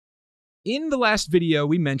In the last video,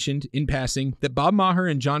 we mentioned, in passing, that Bob Maher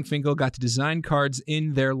and John Finkel got to design cards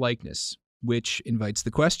in their likeness, which invites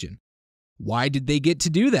the question, why did they get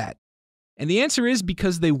to do that? And the answer is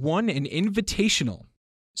because they won an Invitational.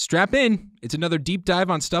 Strap in, it's another deep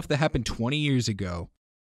dive on stuff that happened 20 years ago.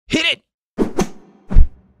 Hit it!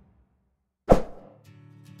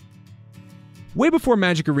 Way before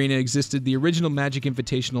Magic Arena existed, the original Magic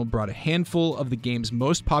Invitational brought a handful of the game's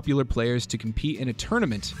most popular players to compete in a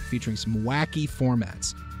tournament featuring some wacky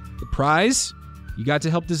formats. The prize? You got to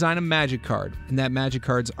help design a Magic card, and that Magic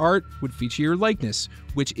card's art would feature your likeness,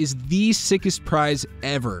 which is the sickest prize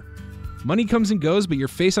ever. Money comes and goes, but your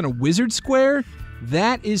face on a wizard square?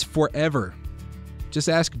 That is forever. Just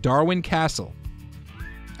ask Darwin Castle.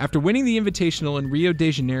 After winning the Invitational in Rio de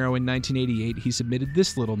Janeiro in 1988, he submitted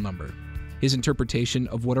this little number, his interpretation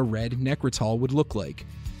of what a red Necrital would look like.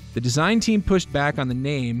 The design team pushed back on the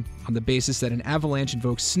name on the basis that an avalanche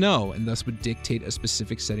invokes snow and thus would dictate a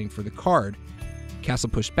specific setting for the card. Castle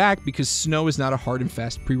pushed back because snow is not a hard and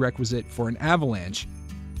fast prerequisite for an avalanche.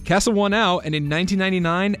 Castle won out, and in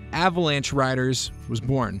 1999, Avalanche Riders was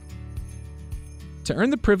born. To earn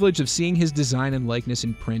the privilege of seeing his design and likeness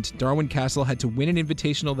in print, Darwin Castle had to win an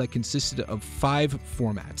Invitational that consisted of 5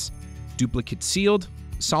 formats: Duplicate Sealed,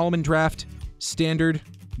 Solomon Draft, Standard,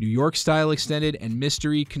 New York Style Extended, and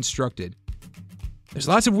Mystery Constructed. There's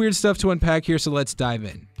lots of weird stuff to unpack here, so let's dive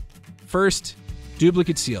in. First,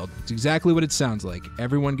 Duplicate Sealed. It's exactly what it sounds like.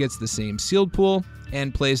 Everyone gets the same sealed pool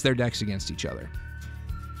and plays their decks against each other.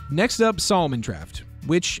 Next up, Solomon Draft,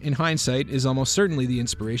 which, in hindsight, is almost certainly the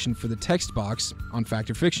inspiration for the text box on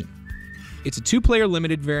Fact or Fiction. It's a 2-player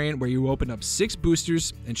limited variant where you open up 6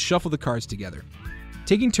 boosters and shuffle the cards together.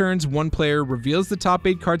 Taking turns, one player reveals the top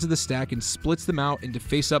 8 cards of the stack and splits them out into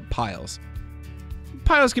face-up piles.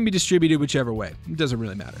 Piles can be distributed whichever way, it doesn't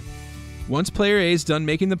really matter. Once player A is done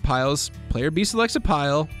making the piles, player B selects a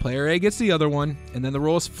pile, player A gets the other one, and then the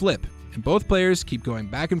roles flip, and both players keep going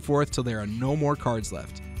back and forth till there are no more cards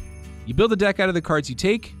left. You build a deck out of the cards you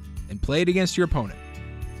take, and play it against your opponent.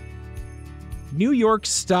 New York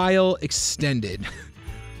Style Extended.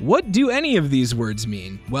 What do any of these words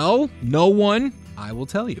mean? Well, no one. I will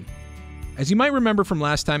tell you. As you might remember from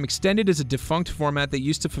last time, Extended is a defunct format that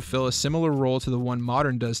used to fulfill a similar role to the one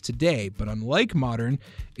Modern does today, but unlike Modern,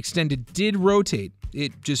 Extended did rotate.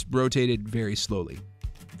 It just rotated very slowly.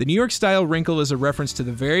 The New York Style wrinkle is a reference to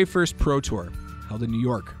the very first Pro Tour, held in New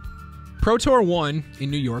York. Pro Tour 1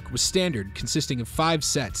 in New York was standard, consisting of 5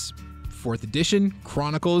 sets: 4th Edition,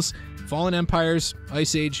 Chronicles, Fallen Empires,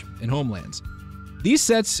 Ice Age, and Homelands. These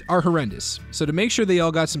sets are horrendous, so to make sure they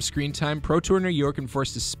all got some screen time, Pro Tour New York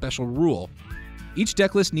enforced a special rule. Each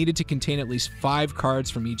decklist needed to contain at least 5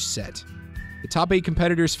 cards from each set. The top 8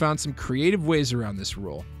 competitors found some creative ways around this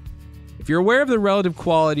rule. If you're aware of the relative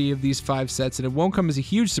quality of these 5 sets, then it won't come as a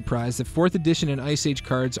huge surprise that 4th Edition and Ice Age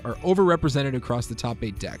cards are overrepresented across the top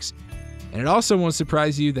 8 decks. And it also won't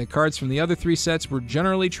surprise you that cards from the other 3 sets were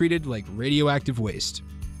generally treated like radioactive waste.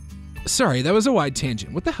 Sorry, that was a wide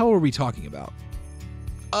tangent. What the hell were we talking about?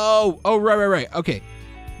 Oh, right. Okay.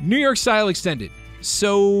 New York Style Extended.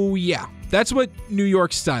 So, yeah, that's what New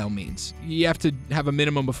York Style means. You have to have a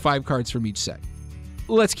minimum of 5 cards from each set.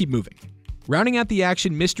 Let's keep moving. Rounding out the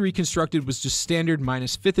action, Mystery Constructed was just standard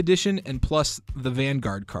minus 5th Edition and plus the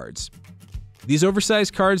Vanguard cards. These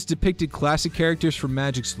oversized cards depicted classic characters from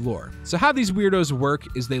Magic's lore. So how these weirdos work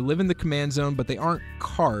is they live in the command zone, but they aren't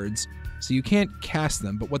cards, so you can't cast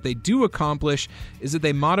them, but what they do accomplish is that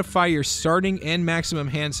they modify your starting and maximum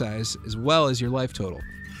hand size as well as your life total.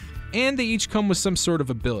 And they each come with some sort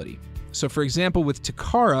of ability. So for example, with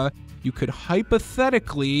Takara, you could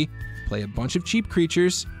hypothetically play a bunch of cheap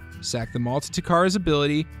creatures, sack them all to Takara's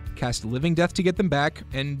ability, cast Living Death to get them back,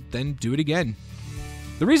 and then do it again.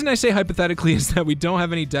 The reason I say hypothetically is that we don't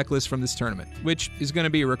have any deck lists from this tournament, which is going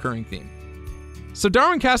to be a recurring theme. So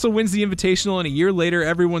Darwin Castle wins the Invitational, and a year later,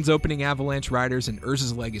 everyone's opening Avalanche Riders and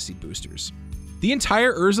Urza's Legacy boosters. The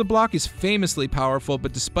entire Urza block is famously powerful,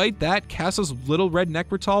 but despite that, Castle's Little Red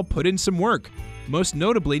Necrital put in some work, most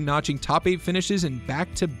notably notching top 8 finishes in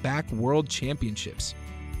back-to-back World Championships.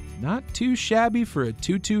 Not too shabby for a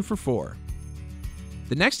 2-2 for 4.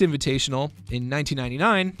 The next Invitational, in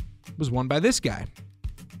 1999, was won by this guy.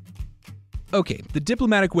 Okay, the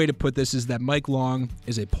diplomatic way to put this is that Mike Long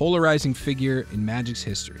is a polarizing figure in Magic's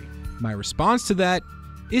history. My response to that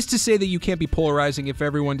is to say that you can't be polarizing if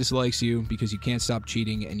everyone dislikes you because you can't stop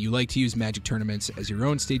cheating and you like to use Magic tournaments as your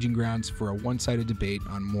own staging grounds for a one-sided debate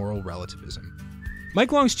on moral relativism.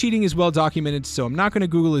 Mike Long's cheating is well documented, so I'm not going to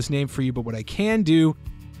Google his name for you, but what I can do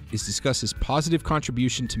is discuss his positive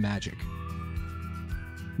contribution to Magic.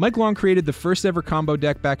 Mike Long created the first ever combo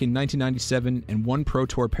deck back in 1997 and won Pro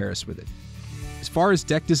Tour Paris with it. As far as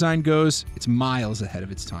deck design goes, it's miles ahead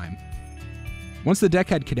of its time. Once the deck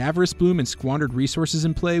had Cadaverous Bloom and Squandered Resources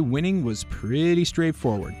in play, winning was pretty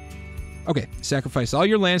straightforward. Okay, sacrifice all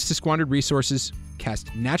your lands to Squandered Resources,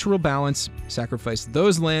 cast Natural Balance, sacrifice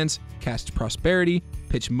those lands, cast Prosperity,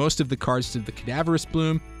 pitch most of the cards to the Cadaverous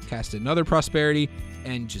Bloom, cast another Prosperity,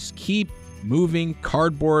 and just keep moving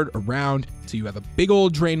cardboard around till you have a big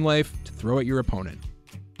old drain life to throw at your opponent.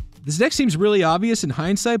 This deck seems really obvious in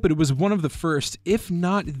hindsight, but it was one of the first, if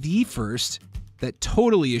not the first, that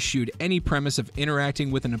totally eschewed any premise of interacting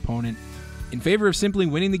with an opponent in favor of simply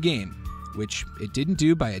winning the game, which it didn't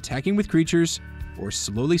do by attacking with creatures or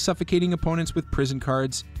slowly suffocating opponents with prison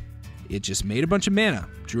cards. It just made a bunch of mana,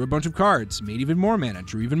 drew a bunch of cards, made even more mana,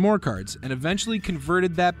 drew even more cards, and eventually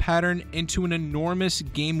converted that pattern into an enormous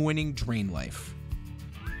game-winning drain life.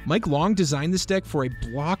 Mike Long designed this deck for a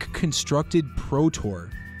block-constructed Pro Tour,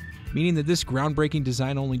 meaning that this groundbreaking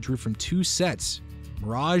design only drew from 2 sets,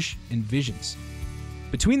 Mirage and Visions.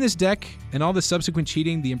 Between this deck and all the subsequent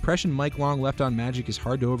cheating, the impression Mike Long left on Magic is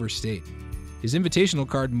hard to overstate. His Invitational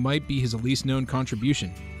card might be his least known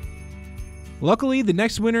contribution. Luckily, the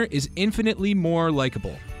next winner is infinitely more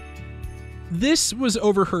likable. This was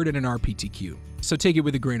overheard in an RPTQ, so take it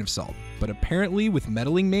with a grain of salt, but apparently with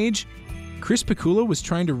Meddling Mage, Chris Pikula was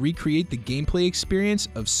trying to recreate the gameplay experience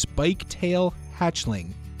of Spiketail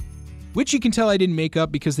Hatchling, which you can tell I didn't make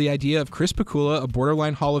up because the idea of Chris Pikula, a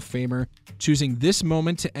borderline Hall of Famer, choosing this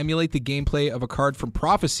moment to emulate the gameplay of a card from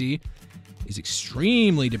Prophecy is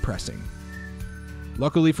extremely depressing.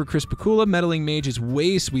 Luckily for Chris Pikula, Meddling Mage is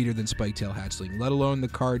way sweeter than Spiketail Hatchling, let alone the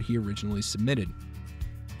card he originally submitted.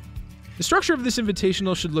 The structure of this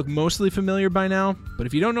Invitational should look mostly familiar by now, but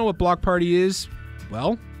if you don't know what Block Party is,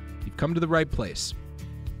 well, you've come to the right place.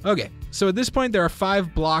 Okay, so at this point there are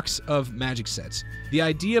 5 blocks of Magic sets. The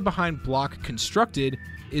idea behind Block Constructed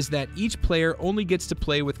is that each player only gets to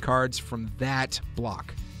play with cards from that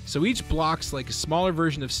block. So each block's like a smaller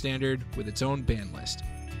version of Standard with its own ban list.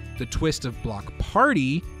 The twist of Block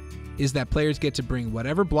Party is that players get to bring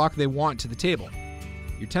whatever block they want to the table.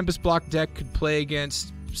 Your Tempest block deck could play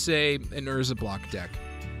against, say, an Urza block deck.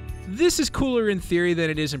 This is cooler in theory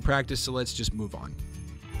than it is in practice, so let's just move on.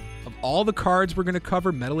 Of all the cards we're going to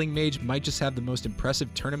cover, Meddling Mage might just have the most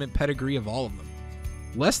impressive tournament pedigree of all of them.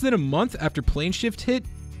 Less than a month after Planeshift hit,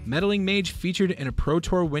 Meddling Mage featured in a Pro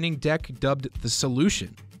Tour winning deck dubbed The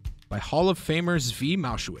Solution by Hall of Famer Zvi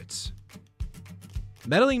Mauschwitz.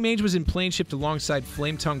 Meddling Mage was in Planeshift alongside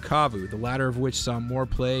Flametongue Kavu, the latter of which saw more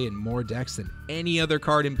play and more decks than any other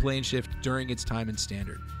card in Planeshift during its time in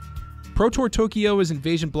Standard. Pro Tour Tokyo was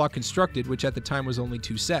Invasion block constructed, which at the time was only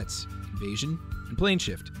 2 sets, Invasion and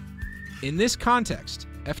Planeshift. In this context,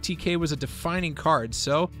 FTK was a defining card,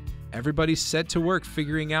 so everybody's set to work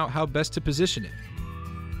figuring out how best to position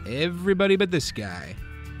it. Everybody but this guy.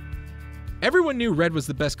 Everyone knew red was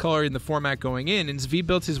the best color in the format going in, and Zvi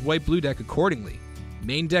built his white-blue deck accordingly.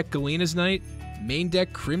 Main deck Galena's Knight, main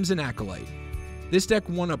deck Crimson Acolyte. This deck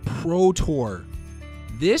won a Pro Tour.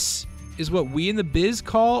 This is what we in the biz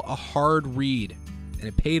call a hard read, and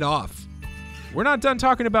it paid off. We're not done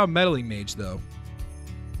talking about Meddling Mage, though.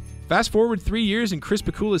 Fast forward 3 years and Chris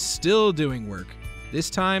Pikula is still doing work, this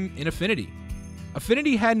time in Affinity.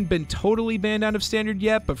 Affinity hadn't been totally banned out of Standard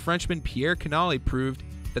yet, but Frenchman Pierre Canale proved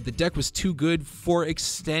that the deck was too good for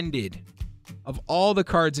Extended. Of all the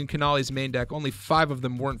cards in Canale's main deck, only 5 of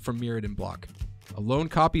them weren't from Mirrodin block. A lone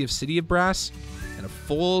copy of City of Brass, and a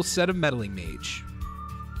full set of Meddling Mage.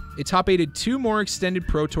 It top-8'd 2 more Extended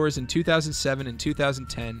Pro Tours in 2007 and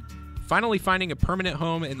 2010, finally finding a permanent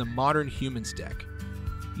home in the modern Humans deck.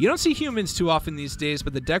 You don't see Humans too often these days,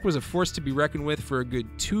 but the deck was a force to be reckoned with for a good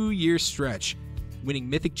 2-year stretch, winning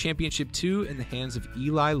Mythic Championship 2 in the hands of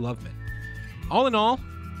Eli Loveman. All in all,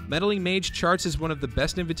 Meddling Mage charts as one of the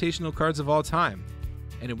best Invitational cards of all time,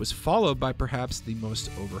 and it was followed by perhaps the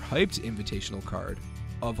most overhyped Invitational card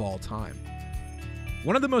of all time.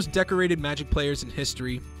 One of the most decorated Magic players in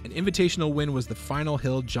history, an Invitational win was the final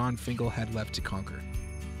hill John Finkel had left to conquer.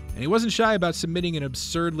 And he wasn't shy about submitting an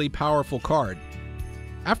absurdly powerful card.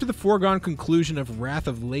 After the foregone conclusion of Wrath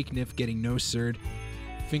of Lake Nymph getting no Surd,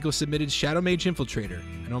 Finkel submitted Shadow Mage Infiltrator,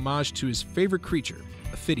 an homage to his favorite creature,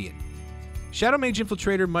 Ophidian. Shadow Mage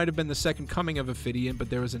Infiltrator might have been the second coming of Ophidian, but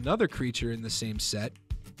there was another creature in the same set,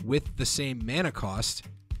 with the same mana cost,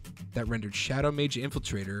 that rendered Shadow Mage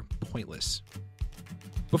Infiltrator pointless.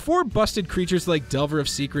 Before busted creatures like Delver of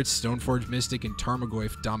Secrets, Stoneforge Mystic, and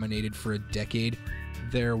Tarmogoyf dominated for a decade,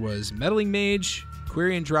 there was Meddling Mage,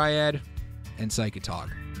 Quirion Dryad, and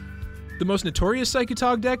Psychotog. The most notorious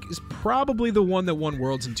Psychotog deck is probably the one that won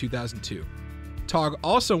Worlds in 2002. Tog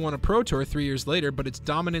also won a Pro Tour 3 years later, but its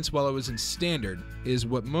dominance while it was in Standard is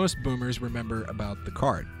what most boomers remember about the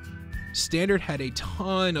card. Standard had a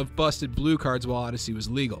ton of busted blue cards while Odyssey was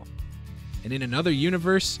legal. And in another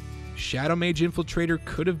universe, Shadow Mage Infiltrator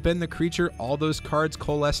could have been the creature all those cards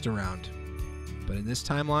coalesced around. But in this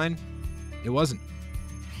timeline, it wasn't.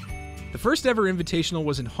 The first ever Invitational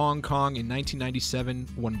was in Hong Kong in 1997,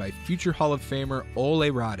 won by future Hall of Famer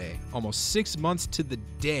Ole Rade, almost 6 months to the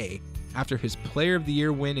day after his Player of the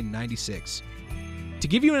Year win in '96. To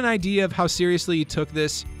give you an idea of how seriously he took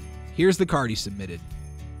this, here's the card he submitted.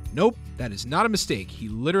 Nope, that is not a mistake. He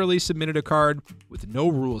literally submitted a card with no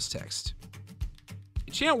rules text.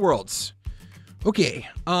 Enchant Worlds. Okay,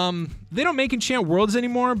 they don't make Enchant Worlds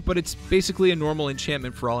anymore, but it's basically a normal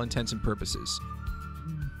enchantment for all intents and purposes.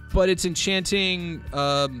 But it's enchanting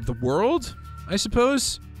the world, I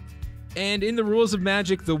suppose? And in the rules of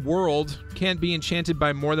Magic, the world can't be enchanted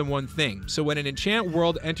by more than one thing. So when an Enchant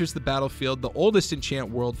World enters the battlefield, the oldest Enchant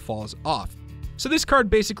World falls off. So this card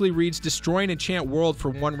basically reads, destroy an Enchant World for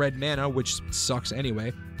 1 red mana, which sucks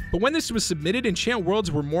anyway. But when this was submitted, Enchant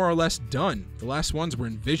Worlds were more or less done. The last ones were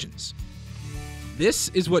in Visions. This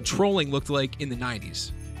is what trolling looked like in the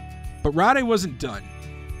 90s. But Rade wasn't done.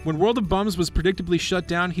 When World of Bums was predictably shut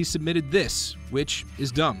down, he submitted this, which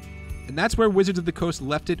is dumb. And that's where Wizards of the Coast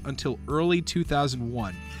left it until early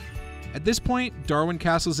 2001. At this point, Darwin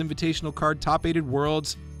Castle's Invitational card top-8'd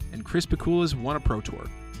Worlds, and Chris Pikula's won a Pro Tour.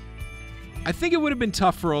 I think it would have been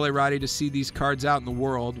tough for Ole Rade to see these cards out in the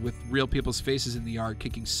world with real people's faces in the art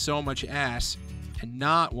kicking so much ass and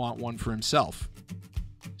not want one for himself.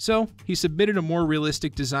 So, he submitted a more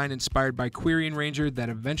realistic design inspired by Quirion Ranger that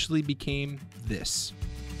eventually became this.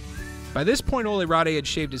 By this point, Ole Rade had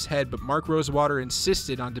shaved his head, but Mark Rosewater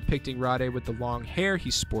insisted on depicting Rade with the long hair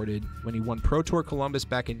he sported when he won Pro Tour Columbus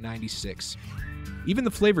back in '96. Even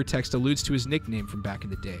the flavor text alludes to his nickname from back in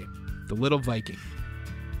the day, the Little Viking.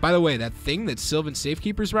 By the way, that thing that Sylvan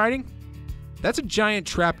Safekeeper's riding? That's a giant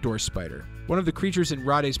trapdoor spider, one of the creatures in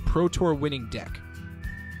Rade's Pro Tour winning deck.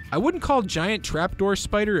 I wouldn't call giant trapdoor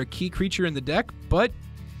spider a key creature in the deck, but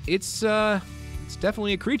it's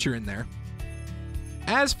definitely a creature in there.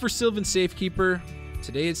 As for Sylvan Safekeeper,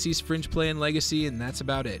 today it sees fringe play in Legacy, and that's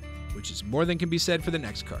about it, which is more than can be said for the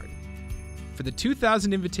next card. For the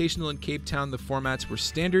 2000 Invitational in Cape Town, the formats were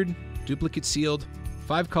Standard, Duplicate Sealed,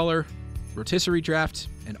 5-color, Rotisserie Draft,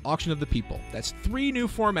 and Auction of the People. That's 3 new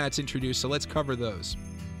formats introduced, so let's cover those.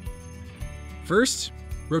 First,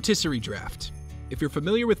 Rotisserie Draft. If you're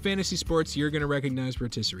familiar with fantasy sports, you're going to recognize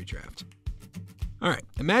Rotisserie Draft. Alright,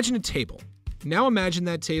 imagine a table. Now imagine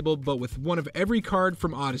that table, but with one of every card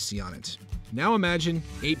from Odyssey on it. Now imagine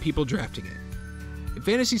 8 people drafting it. In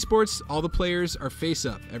fantasy sports, all the players are face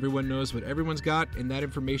up. Everyone knows what everyone's got, and that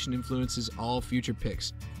information influences all future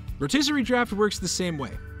picks. Rotisserie Draft works the same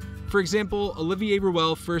way. For example, Olivier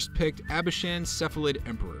Ruel first picked Abishan Cephalid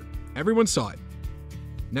Emperor. Everyone saw it.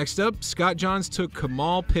 Next up, Scott Johns took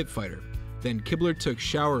Kamal Pitfighter. Then Kibler took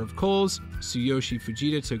Shower of Coals, Tsuyoshi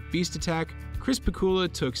Fujita took Beast Attack, Chris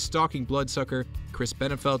Pikula took Stalking Bloodsucker, Chris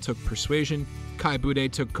Benefeld took Persuasion, Kai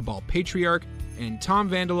Bude took Cabal Patriarch, and Tom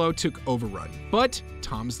Vandalo took Overrun. But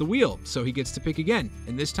Tom's the wheel, so he gets to pick again,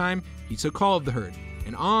 and this time he took Call of the Herd.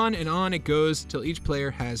 And on it goes till each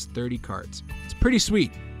player has 30 cards. It's pretty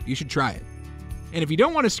sweet. You should try it. And if you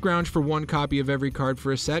don't want to scrounge for 1 copy of every card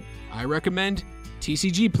for a set, I recommend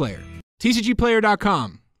TCGplayer.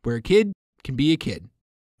 TCGplayer.com, where a kid can be a kid.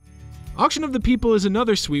 Auction of the People is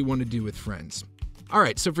another sweet one to do with friends.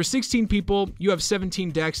 Alright, so for 16 people, you have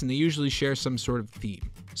 17 decks and they usually share some sort of theme.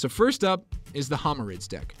 So first up is the Homerids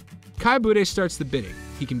deck. Kai Bude starts the bidding.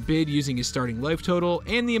 He can bid using his starting life total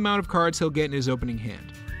and the amount of cards he'll get in his opening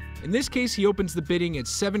hand. In this case, he opens the bidding at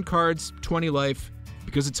 7 cards, 20 life,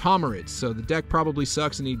 because it's Homerids, so the deck probably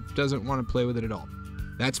sucks and he doesn't want to play with it at all.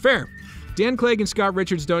 That's fair. Dan Clegg and Scott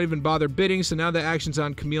Richards don't even bother bidding, so now the action's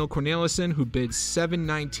on Camille Cornelison, who bids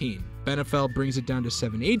 $7.19. Benefeld brings it down to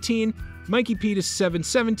 $7.18. Mikey P to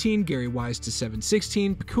 $7.17. Gary Wise to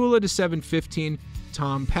 $7.16. Pikula to $7.15.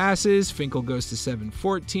 Tom passes. Finkel goes to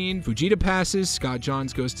 $7.14. Fujita passes. Scott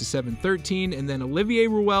Johns goes to $7.13. And then Olivier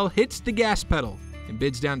Ruel hits the gas pedal and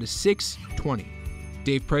bids down to $6.20.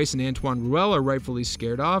 Dave Price and Antoine Ruel are rightfully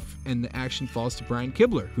scared off, and the action falls to Brian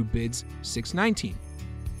Kibler, who bids $6.19.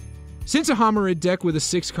 Since a Homerid deck with a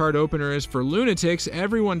 6-card opener is for lunatics,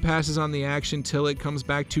 everyone passes on the action till it comes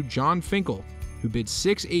back to John Finkel, who bids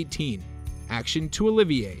 $6.18. Action to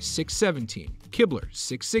Olivier, $6.17. Kibler,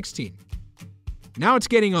 $6.16. Now it's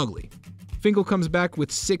getting ugly. Finkel comes back with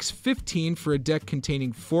 $6.15 for a deck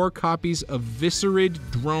containing 4 copies of Viscerid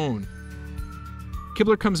Drone.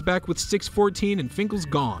 Kibler comes back with 614 and Finkel's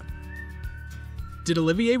gone. Did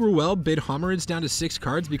Olivier Ruel bid Homerids down to 6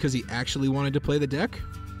 cards because he actually wanted to play the deck?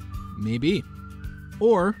 Maybe.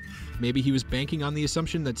 Or maybe he was banking on the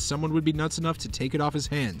assumption that someone would be nuts enough to take it off his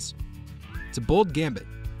hands. It's a bold gambit.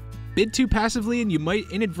 Bid too passively and you might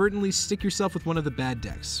inadvertently stick yourself with one of the bad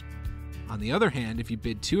decks. On the other hand, if you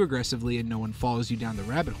bid too aggressively and no one follows you down the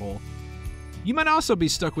rabbit hole, you might also be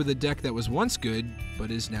stuck with a deck that was once good, but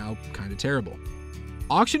is now kinda terrible.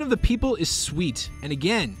 Auction of the People is sweet, and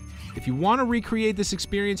again, if you want to recreate this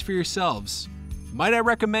experience for yourselves, might I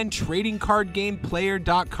recommend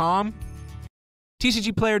tradingcardgameplayer.com?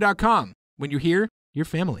 TCGplayer.com. When you're here, you're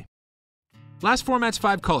family. Last format's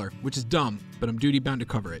 5-color, which is dumb, but I'm duty-bound to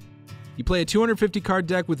cover it. You play a 250-card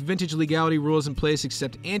deck with vintage legality rules in place,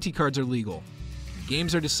 except ante cards are legal.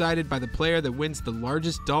 Games are decided by the player that wins the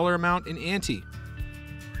largest dollar amount in ante.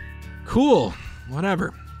 Cool,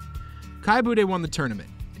 whatever. Kai Bude won the tournament,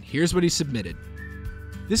 and here's what he submitted.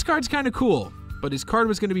 This card's kinda cool, but his card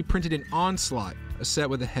was going to be printed in Onslaught, a set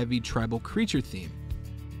with a heavy tribal creature theme.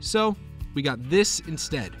 So, we got this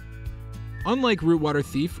instead. Unlike Rootwater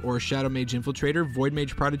Thief or Shadow Mage Infiltrator, Void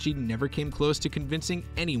Mage Prodigy never came close to convincing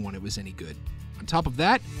anyone it was any good. On top of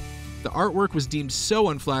that, the artwork was deemed so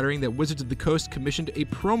unflattering that Wizards of the Coast commissioned a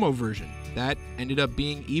promo version that ended up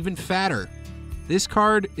being even fatter. This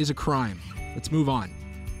card is a crime. Let's move on.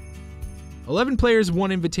 11 players won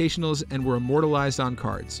Invitationals and were immortalized on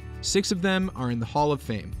cards. 6 of them are in the Hall of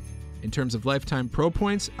Fame. In terms of lifetime pro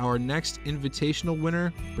points, our next Invitational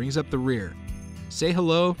winner brings up the rear. Say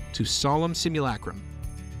hello to Solemn Simulacrum.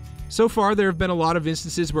 So far, there have been a lot of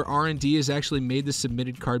instances where R&D has actually made the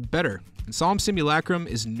submitted card better, and Solemn Simulacrum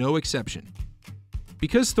is no exception.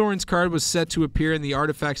 Because Thorin's card was set to appear in the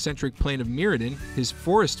artifact-centric plane of Mirrodin, his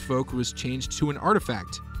Forest Folk was changed to an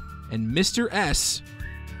artifact, and Mr. S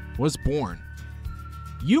was born.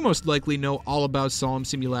 You most likely know all about Solemn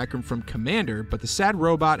Simulacrum from Commander, but the Sad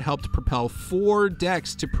Robot helped propel 4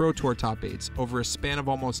 decks to Pro Tour top 8s over a span of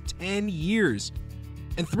almost 10 years,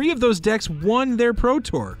 and 3 of those decks won their Pro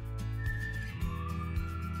Tour.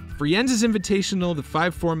 For Jens' Invitational, the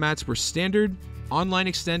 5 formats were Standard, Online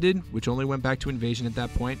Extended, which only went back to Invasion at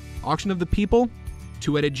that point, Auction of the People,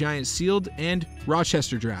 Two-Headed Giant Sealed, and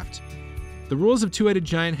Rochester Draft. The rules of Two-Headed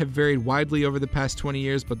Giant have varied widely over the past 20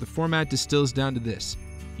 years, but the format distills down to this.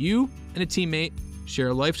 You and a teammate share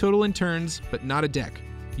a life total in turns, but not a deck.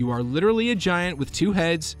 You are literally a giant with 2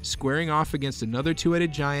 heads squaring off against another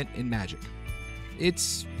two-headed giant in Magic.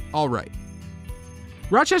 It's alright.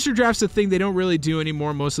 Rochester Draft's a thing they don't really do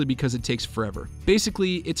anymore, mostly because it takes forever.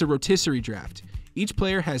 Basically, it's a rotisserie draft. Each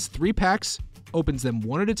player has 3 packs, opens them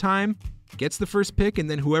one at a time, gets the first pick, and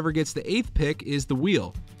then whoever gets the 8th pick is the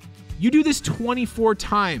wheel. You do this 24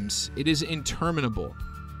 times. It is interminable.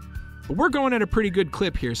 But we're going at a pretty good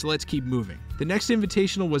clip here, so let's keep moving. The next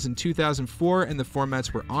Invitational was in 2004, and the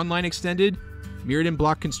formats were Online Extended, Mirrodin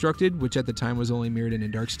Block Constructed, which at the time was only Mirrodin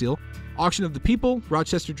and Darksteel, Auction of the People,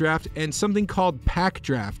 Rochester Draft, and something called Pack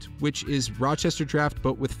Draft, which is Rochester Draft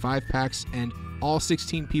but with 5 packs and all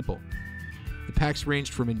 16 people. The packs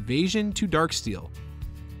ranged from Invasion to Darksteel.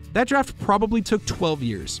 That draft probably took 12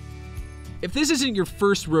 years. If this isn't your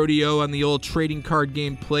first rodeo on the old trading card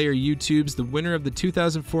game player YouTubes, the winner of the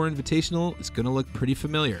 2004 Invitational is going to look pretty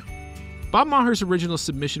familiar. Bob Maher's original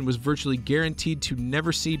submission was virtually guaranteed to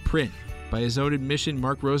never see print. By his own admission,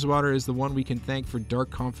 Mark Rosewater is the one we can thank for Dark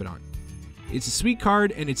Confidant. It's a sweet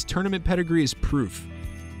card, and its tournament pedigree is proof.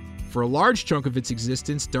 For a large chunk of its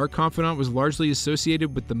existence, Dark Confidant was largely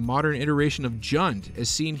associated with the modern iteration of Jund, as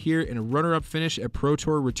seen here in a runner-up finish at Pro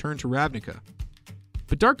Tour Return to Ravnica.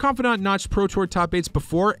 But Dark Confidant notched Pro Tour top 8s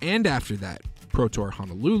before and after that. Pro Tour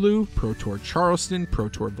Honolulu, Pro Tour Charleston, Pro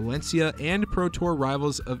Tour Valencia, and Pro Tour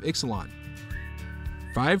Rivals of Ixalan.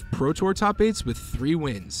 5 Pro Tour top 8s with 3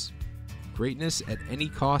 wins. Greatness at any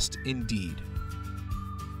cost indeed.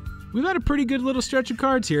 We've had a pretty good little stretch of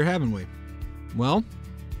cards here, haven't we? Well,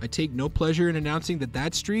 I take no pleasure in announcing that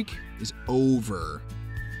that streak is over.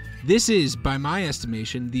 This is, by my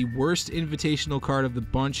estimation, the worst Invitational card of the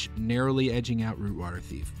bunch, narrowly edging out Rootwater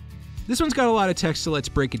Thief. This one's got a lot of text, so let's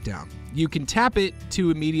break it down. You can tap it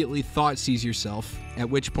to immediately Thoughtseize yourself, at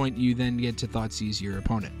which point you then get to Thoughtseize your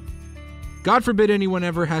opponent. God forbid anyone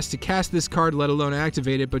ever has to cast this card, let alone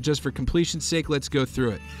activate it, but just for completion's sake, let's go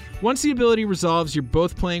through it. Once the ability resolves, you're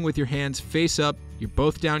both playing with your hands face up, you're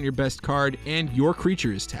both down your best card, and your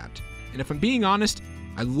creature is tapped. And if I'm being honest,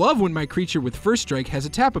 I love when my creature with First Strike has a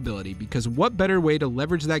tap ability, because what better way to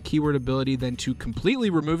leverage that keyword ability than to completely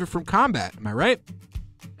remove it from combat, am I right?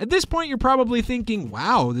 At this point, you're probably thinking,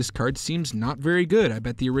 wow, this card seems not very good. I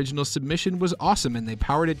bet the original submission was awesome and they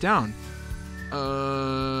powered it down.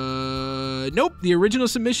 Nope, the original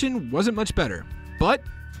submission wasn't much better. But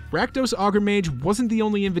Rakdos Augur Mage wasn't the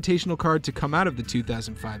only invitational card to come out of the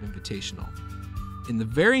 2005 Invitational. In the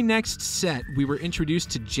very next set, we were introduced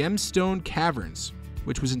to Gemstone Caverns,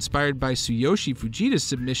 which was inspired by Tsuyoshi Fujita's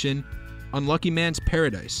submission, Unlucky Man's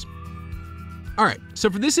Paradise. Alright, so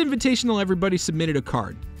for this Invitational, everybody submitted a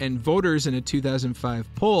card, and voters in a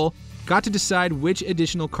 2005 poll got to decide which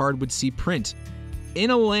additional card would see print.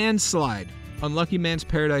 In a landslide, Unlucky Man's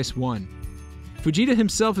Paradise won. Fujita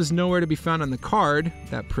himself is nowhere to be found on the card,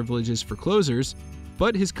 that privilege is for closers,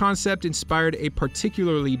 but his concept inspired a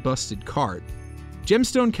particularly busted card.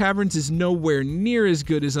 Gemstone Caverns is nowhere near as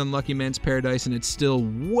good as Unlucky Man's Paradise, and it's still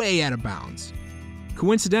way out of bounds.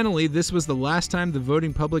 Coincidentally, this was the last time the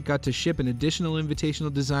voting public got to ship an additional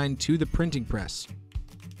invitational design to the printing press.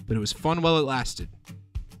 But it was fun while it lasted.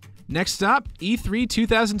 Next stop, E3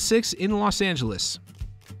 2006 in Los Angeles.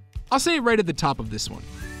 I'll say it right at the top of this one.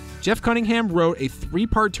 Jeff Cunningham wrote a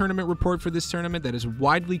 3-part tournament report for this tournament that is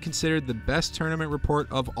widely considered the best tournament report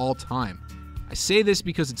of all time. I say this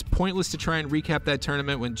because it's pointless to try and recap that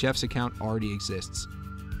tournament when Jeff's account already exists.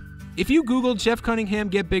 If you Google Jeff Cunningham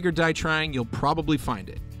Get Big or Die Trying, you'll probably find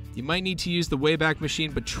it. You might need to use the Wayback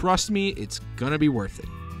Machine, but trust me, it's gonna be worth it.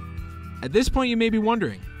 At this point, you may be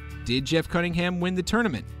wondering, did Jeff Cunningham win the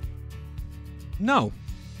tournament? No.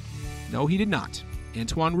 No, he did not.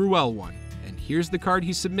 Antoine Ruel won. And here's the card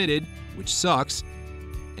he submitted, which sucks,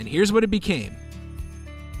 and here's what it became.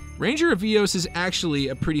 Ranger of Eos is actually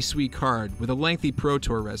a pretty sweet card with a lengthy Pro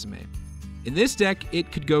Tour resume. In this deck,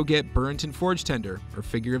 it could go get Burrington Forge Tender or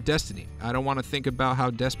Figure of Destiny. I don't want to think about how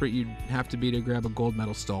desperate you'd have to be to grab a gold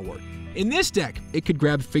medal stalwart. In this deck, it could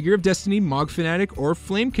grab Figure of Destiny, Mog Fanatic, or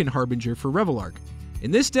Flamekin Harbinger for Revelark. In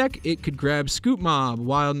this deck, it could grab Scoop Mob,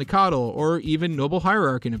 Wild Nikadal, or even Noble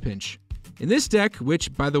Hierarch in a pinch. In this deck,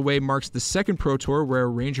 which by the way marks the second Pro Tour where a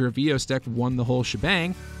Ranger of Eos deck won the whole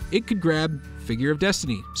shebang, it could grab Figure of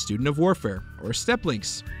Destiny, Student of Warfare, or Step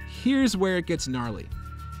Links. Here's where it gets gnarly.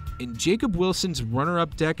 In Jacob Wilson's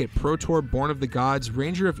runner-up deck at Pro Tour Born of the Gods,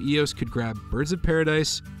 Ranger of Eos could grab Birds of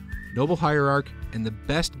Paradise, Noble Hierarch, and the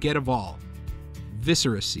best get of all,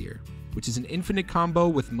 Viscera Seer, which is an infinite combo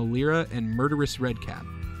with Malira and Murderous Redcap.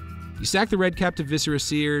 You sack the Redcap to Viscera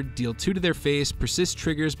Seer, deal 2 to their face, persist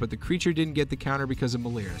triggers, but the creature didn't get the counter because of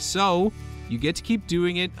Malira. So, you get to keep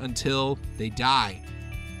doing it until they die.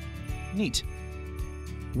 Neat.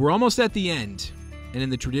 We're almost at the end, and in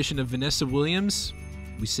the tradition of Vanessa Williams,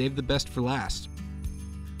 we saved the best for last.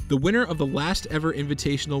 The winner of the last ever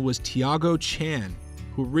Invitational was Tiago Chan,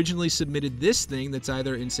 who originally submitted this thing that's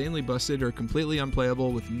either insanely busted or completely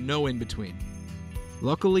unplayable with no in-between.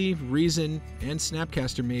 Luckily, Reason and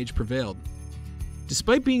Snapcaster Mage prevailed.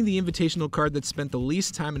 Despite being the Invitational card that spent the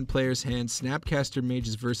least time in players' hands, Snapcaster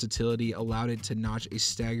Mage's versatility allowed it to notch a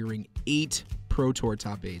staggering 8 Pro Tour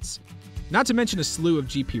top 8s, not to mention a slew of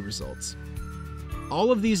GP results.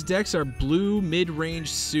 All of these decks are blue mid-range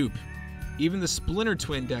soup. Even the Splinter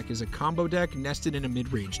Twin deck is a combo deck nested in a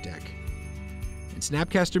mid-range deck. And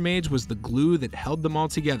Snapcaster Mage was the glue that held them all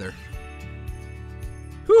together.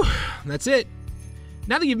 Whew, that's it.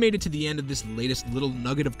 Now that you've made it to the end of this latest little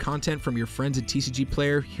nugget of content from your friends at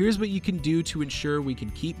TCGplayer, here's what you can do to ensure we can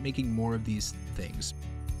keep making more of these things.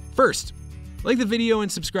 First, like the video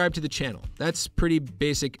and subscribe to the channel. That's pretty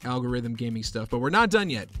basic algorithm gaming stuff, but we're not done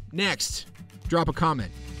yet. Next, drop a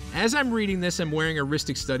comment. As I'm reading this, I'm wearing a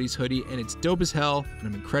Ristic Studies hoodie, and it's dope as hell, and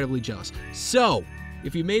I'm incredibly jealous. So,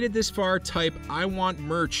 if you made it this far, type "I want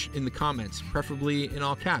merch" in the comments, preferably in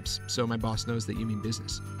all caps, so my boss knows that you mean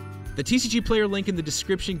business. The TCGplayer link in the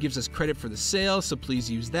description gives us credit for the sale, so please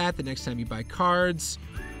use that the next time you buy cards.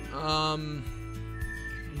 Yeah,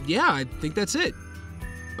 I think that's it.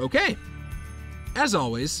 Okay. As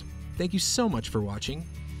always, thank you so much for watching,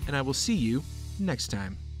 and I will see you next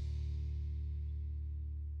time.